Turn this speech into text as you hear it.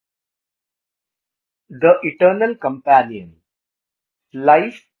The Eternal Companion: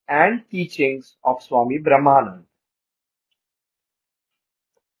 Life and Teachings of Swami Brahmananda.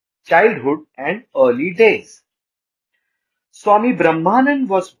 Childhood and Early Days. Swami Brahmananda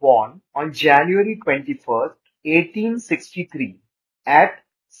was born on January 21st, 1863 at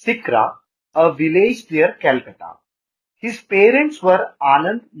Sikra, a village near Calcutta. His parents were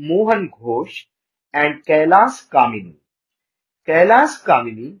Anand Mohan Ghosh and Kailas Kamini. Kailas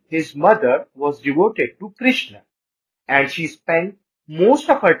Kamini, his mother, was devoted to Krishna, and she spent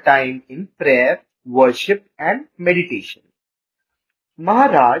most of her time in prayer, worship, and meditation.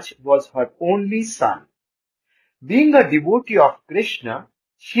 Maharaj was her only son. Being a devotee of Krishna,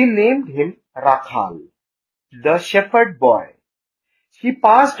 she named him Rakhal, the shepherd boy. He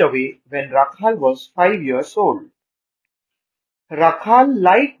passed away when Rakhal was 5 years old. Rakhal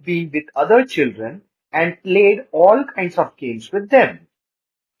liked being with other children and played all kinds of games with them.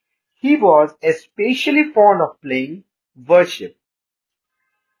 He was especially fond of playing worship.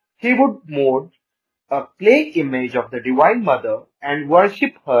 He would mold a clay image of the Divine Mother and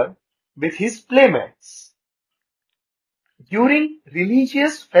worship her with his playmates. During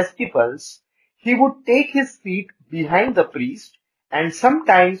religious festivals, he would take his seat behind the priest, and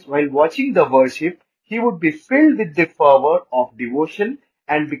sometimes while watching the worship, he would be filled with the fervor of devotion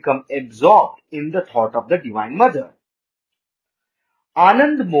and become absorbed in the thought of the Divine Mother.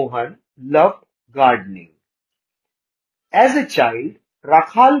 Anand Mohan loved gardening. As a child,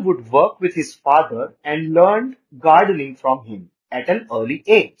 Rakhal would work with his father and learned gardening from him at an early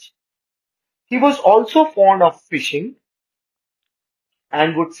age. He was also fond of fishing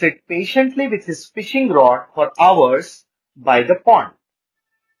and would sit patiently with his fishing rod for hours by the pond.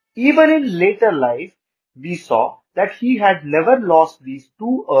 Even in later life, we saw that he had never lost these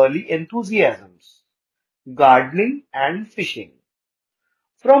two early enthusiasms, gardening and fishing.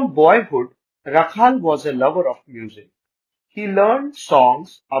 From boyhood, Rakhal was a lover of music. He learned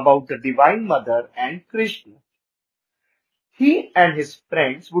songs about the Divine Mother and Krishna. He and his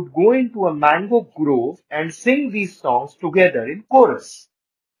friends would go into a mango grove and sing these songs together in chorus.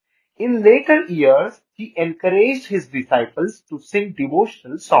 In later years, he encouraged his disciples to sing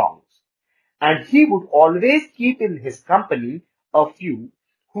devotional songs, and he would always keep in his company a few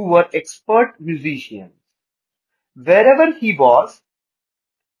who were expert musicians. Wherever he was,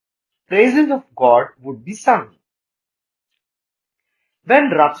 praises of God would be sung. When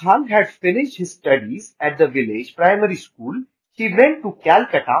Rakhal had finished his studies at the village primary school, he went to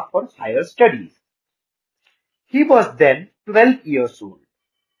Calcutta for higher studies. He was then 12 years old.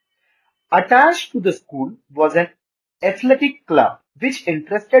 Attached to the school was an athletic club which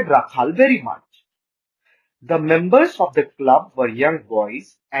interested Rakhal very much. The members of the club were young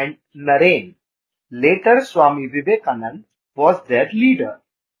boys, and Naren, later Swami Vivekanand, was their leader.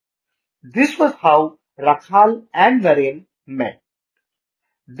 This was how Rakhal and Naren met.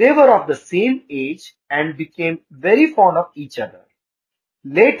 They were of the same age and became very fond of each other.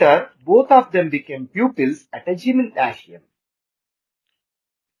 Later, both of them became pupils at a gymnasium.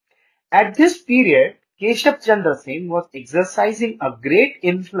 At this period, Keshav Chandra Sen was exercising a great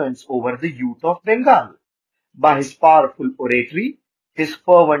influence over the youth of Bengal by his powerful oratory, his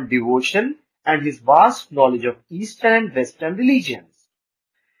fervent devotion, and his vast knowledge of Eastern and Western religions.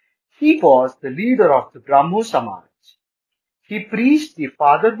 He was the leader of the Brahmo Samaj. He preached the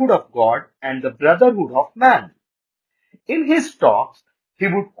fatherhood of God and the brotherhood of man. In his talks, he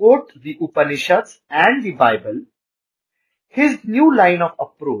would quote the Upanishads and the Bible. His new line of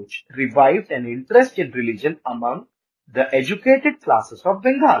approach revived an interest in religion among the educated classes of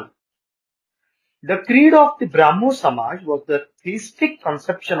Bengal. The creed of the Brahmo Samaj was the theistic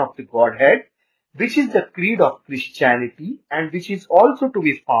conception of the Godhead, which is the creed of Christianity and which is also to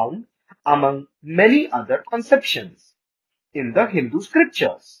be found among many other conceptions in the Hindu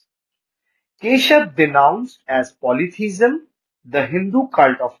scriptures. Keshav denounced as polytheism the Hindu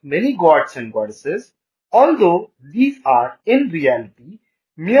cult of many gods and goddesses, although these are in reality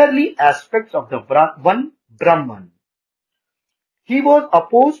merely aspects of the one Brahman. He was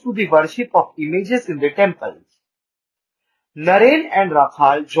opposed to the worship of images in the temples. Naren and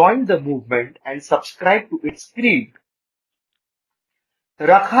Rakhal joined the movement and subscribed to its creed.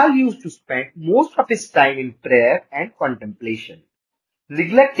 Rakhal used to spend most of his time in prayer and contemplation,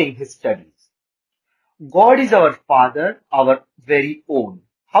 neglecting his studies. God is our Father, our very own.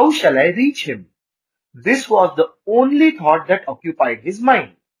 How shall I reach him? This was the only thought that occupied his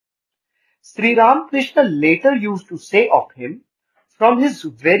mind. Sri Ramakrishna later used to say of him, from his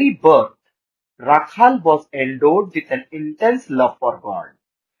very birth, Rakhal was endowed with an intense love for God.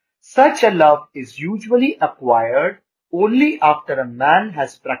 Such a love is usually acquired only after a man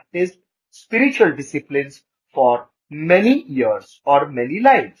has practiced spiritual disciplines for many years or many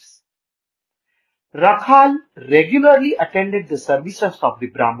lives. Rakhal regularly attended the services of the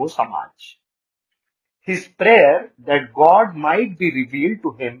Brahmo Samaj. His prayer that God might be revealed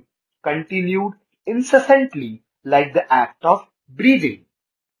to him continued incessantly like the act of breathing.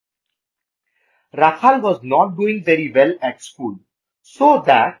 Rakhal was not doing very well at school, so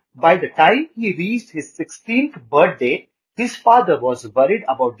that by the time he reached his 16th birthday, his father was worried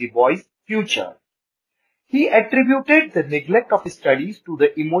about the boy's future. He attributed the neglect of his studies to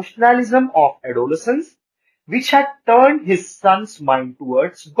the emotionalism of adolescence, which had turned his son's mind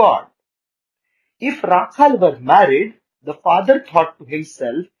towards God. If Rakhal were married, the father thought to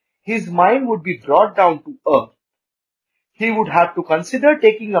himself, his mind would be brought down to earth. He would have to consider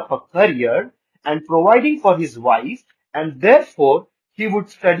taking up a career and providing for his wife, and therefore he would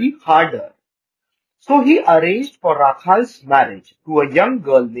study harder. So he arranged for Rakhal's marriage to a young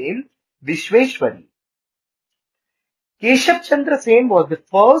girl named Vishweshwari. Keshav Chandra Sen was the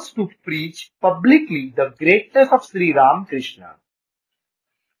first to preach publicly the greatness of Sri Ramakrishna.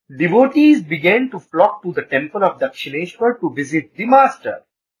 Devotees began to flock to the temple of Dakshineshwar to visit the master.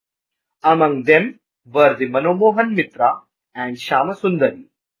 Among them were the Manomohan Mitra and Shyamasundari,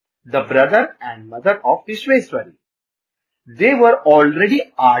 the brother and mother of Vishweshwari. They were already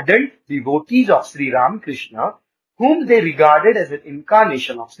ardent devotees of Sri Ramakrishna, whom they regarded as an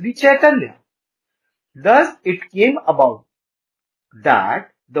incarnation of Sri Chaitanya. Thus it came about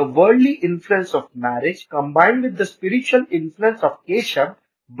that the worldly influence of marriage combined with the spiritual influence of Keshav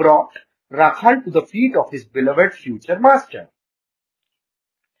brought Rakhal to the feet of his beloved future master.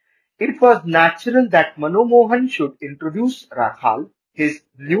 It was natural that Manomohan should introduce Rakhal, his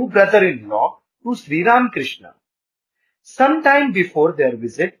new brother-in-law, to Sri Ramakrishna. Some time before their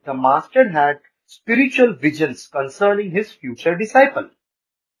visit, the master had spiritual visions concerning his future disciple.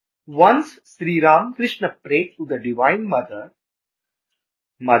 Once Sri Ramakrishna prayed to the Divine Mother,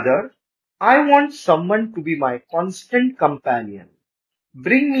 Mother, I want someone to be my constant companion.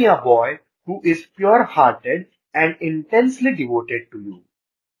 Bring me a boy who is pure-hearted and intensely devoted to you.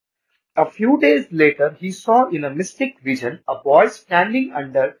 A few days later, he saw in a mystic vision a boy standing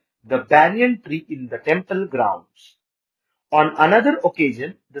under the banyan tree in the temple grounds. On another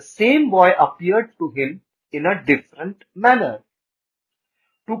occasion, the same boy appeared to him in a different manner.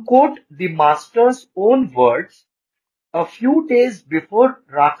 To quote the master's own words, a few days before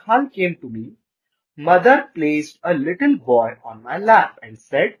Rakhal came to me, Mother placed a little boy on my lap and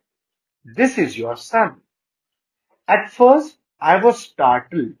said, This is your son. At first, I was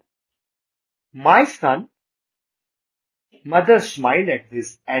startled. My son? Mother smiled at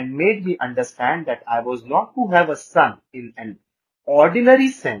this and made me understand that I was not to have a son in an ordinary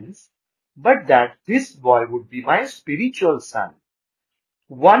sense, but that this boy would be my spiritual son,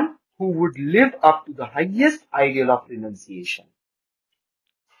 one who would live up to the highest ideal of renunciation.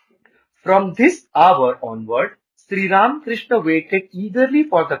 From this hour onward, Sri Ramakrishna waited eagerly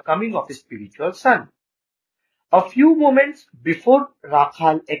for the coming of his spiritual son. A few moments before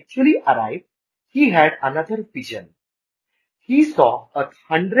Rakhal actually arrived, he had another vision. He saw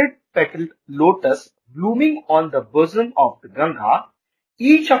 100-petaled lotus blooming on the bosom of the Ganga,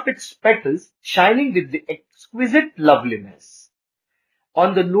 each of its petals shining with the exquisite loveliness.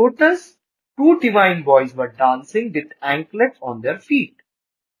 On the lotus, two divine boys were dancing with anklets on their feet.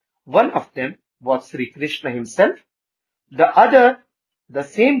 One of them was Sri Krishna himself, the other the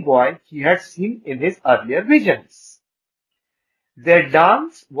same boy he had seen in his earlier visions. Their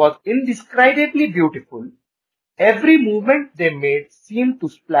dance was indescribably beautiful. Every movement they made seemed to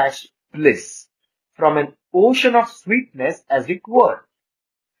splash bliss from an ocean of sweetness, as it were.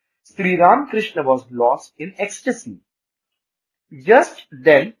 Sri Ramakrishna was lost in ecstasy. Just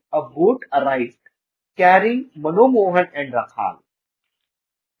then a boat arrived carrying Manomohan and Rakhal.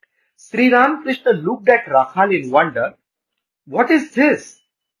 Sri Ramakrishna looked at Rakhal in wonder. What is this?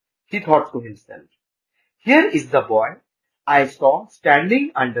 He thought to himself. Here is the boy I saw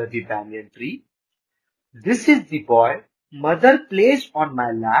standing under the banyan tree. This is the boy Mother placed on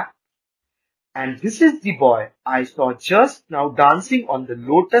my lap, and this is the boy I saw just now dancing on the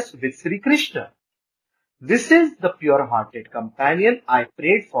lotus with Sri Krishna. This is the pure-hearted companion I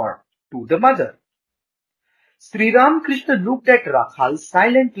prayed for to the mother. Sri Ramakrishna looked at Rakhal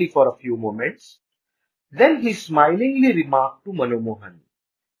silently for a few moments. Then he smilingly remarked to Manomohan,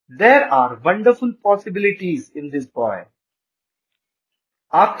 There are wonderful possibilities in this boy.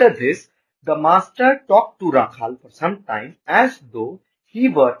 After this, the master talked to Rakhal for some time as though he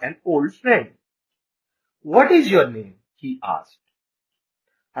were an old friend. What is your name? He asked.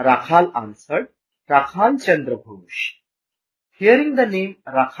 Rakhal answered, Rakhal Chandra Ghosh. Hearing the name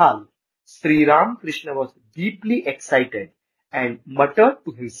Rakhal, Sri Ramakrishna was deeply excited and muttered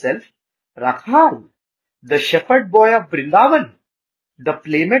to himself, Rakhal, the shepherd boy of Vrindavan, the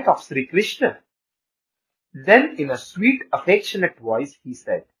playmate of Sri Krishna. Then in a sweet, affectionate voice he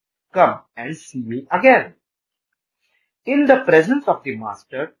said, Come and see me again. In the presence of the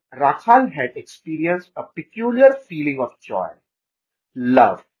master, Rakhal had experienced a peculiar feeling of joy,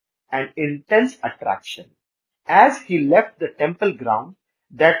 love, and intense attraction. As he left the temple ground,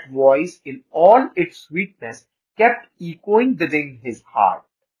 that voice in all its sweetness kept echoing within his heart.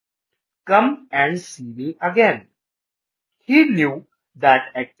 Come and see me again. He knew that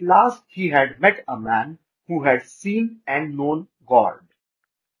at last he had met a man who had seen and known God.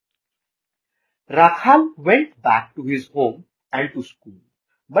 Rakhal went back to his home and to school,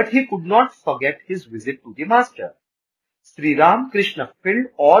 but he could not forget his visit to the master. Sri Ramakrishna filled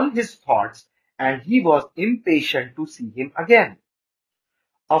all his thoughts and he was impatient to see him again.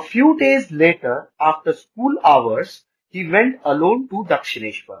 A few days later, after school hours, he went alone to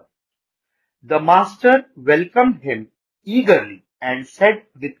Dakshineshwar. The master welcomed him eagerly and said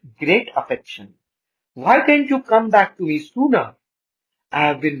with great affection, Why didn't you come back to me sooner? I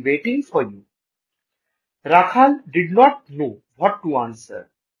have been waiting for you. Rakhal did not know what to answer.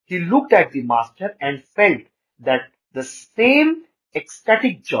 He looked at the master and felt that the same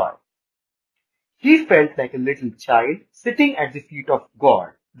ecstatic joy. He felt like a little child sitting at the feet of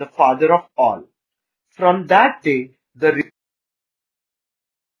God, the Father of all. From that day, the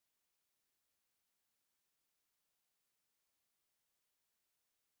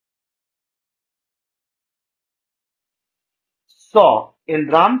saw in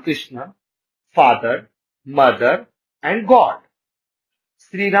Ramakrishna Father, Mother, and God.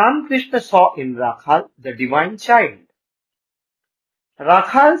 Sri Ramakrishna saw in Rakhal the divine child.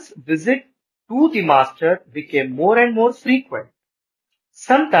 Rakhal's visit to the master became more and more frequent.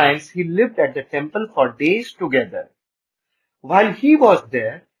 Sometimes he lived at the temple for days together. While he was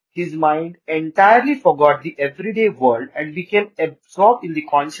there, his mind entirely forgot the everyday world and became absorbed in the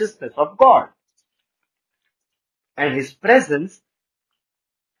consciousness of God and his presence.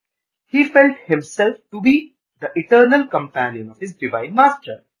 He felt himself to be the eternal companion of his divine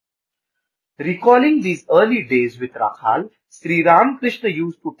master. Recalling these early days with Rakhal, Sri Ramakrishna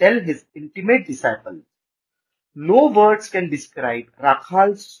used to tell his intimate disciples, no words can describe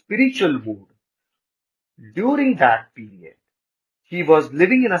Rakhal's spiritual mood during that period. He was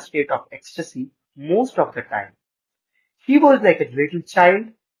living in a state of ecstasy most of the time. He was like a little child,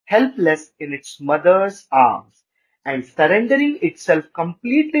 helpless in its mother's arms and surrendering itself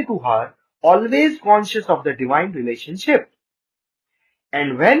completely to her, always conscious of the divine relationship.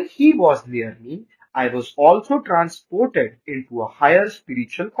 And when he was near me, I was also transported into a higher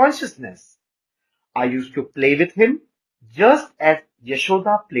spiritual consciousness. I used to play with him just as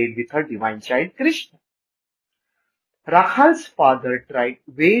Yashoda played with her divine child Krishna. Rakhal's father tried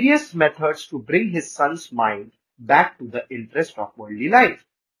various methods to bring his son's mind back to the interest of worldly life.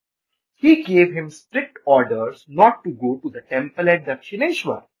 He gave him strict orders not to go to the temple at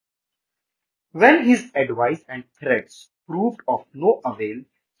Dakshineshwar. When his advice and threats proved of no avail,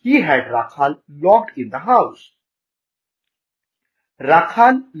 he had Rakhal locked in the house.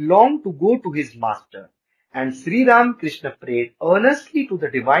 Rakhal longed to go to his master, and Sri Ramakrishna prayed earnestly to the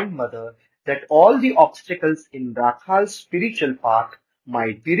Divine Mother that all the obstacles in Rakhal's spiritual path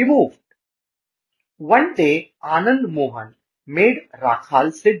might be removed. One day, Anand Mohan made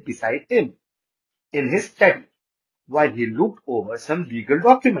Rakhal sit beside him in his study while he looked over some legal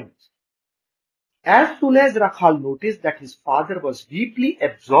documents. As soon as Rakhal noticed that his father was deeply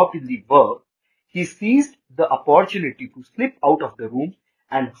absorbed in the work, he seized the opportunity to slip out of the room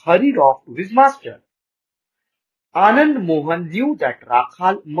and hurried off to his master. Anand Mohan knew that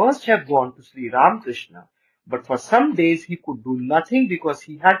Rakhal must have gone to Sri Ramakrishna, but for some days he could do nothing because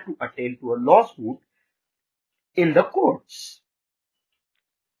he had to attend to a lawsuit in the courts.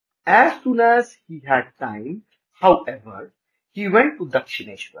 As soon as he had time, however, he went to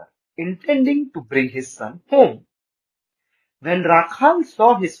Dakshineshwar, intending to bring his son home. When Rakhal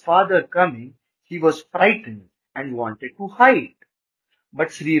saw his father coming, he was frightened and wanted to hide.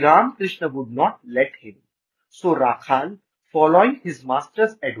 But Sri Ramakrishna would not let him. So Rakhal, following his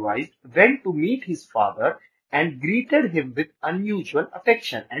master's advice, went to meet his father and greeted him with unusual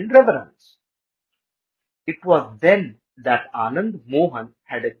affection and reverence. It was then that Anand Mohan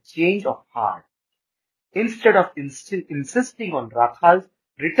had a change of heart. Instead of insisting on Rakhal's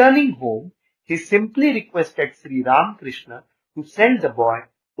returning home, he simply requested Sri Ramakrishna to send the boy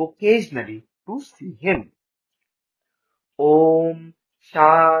occasionally to see him. Om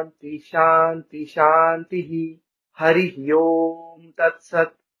Shanti Shanti Shanti Hari Om Tat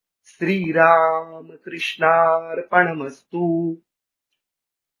Sat. Shriram कृष्णार्पणमस्तु।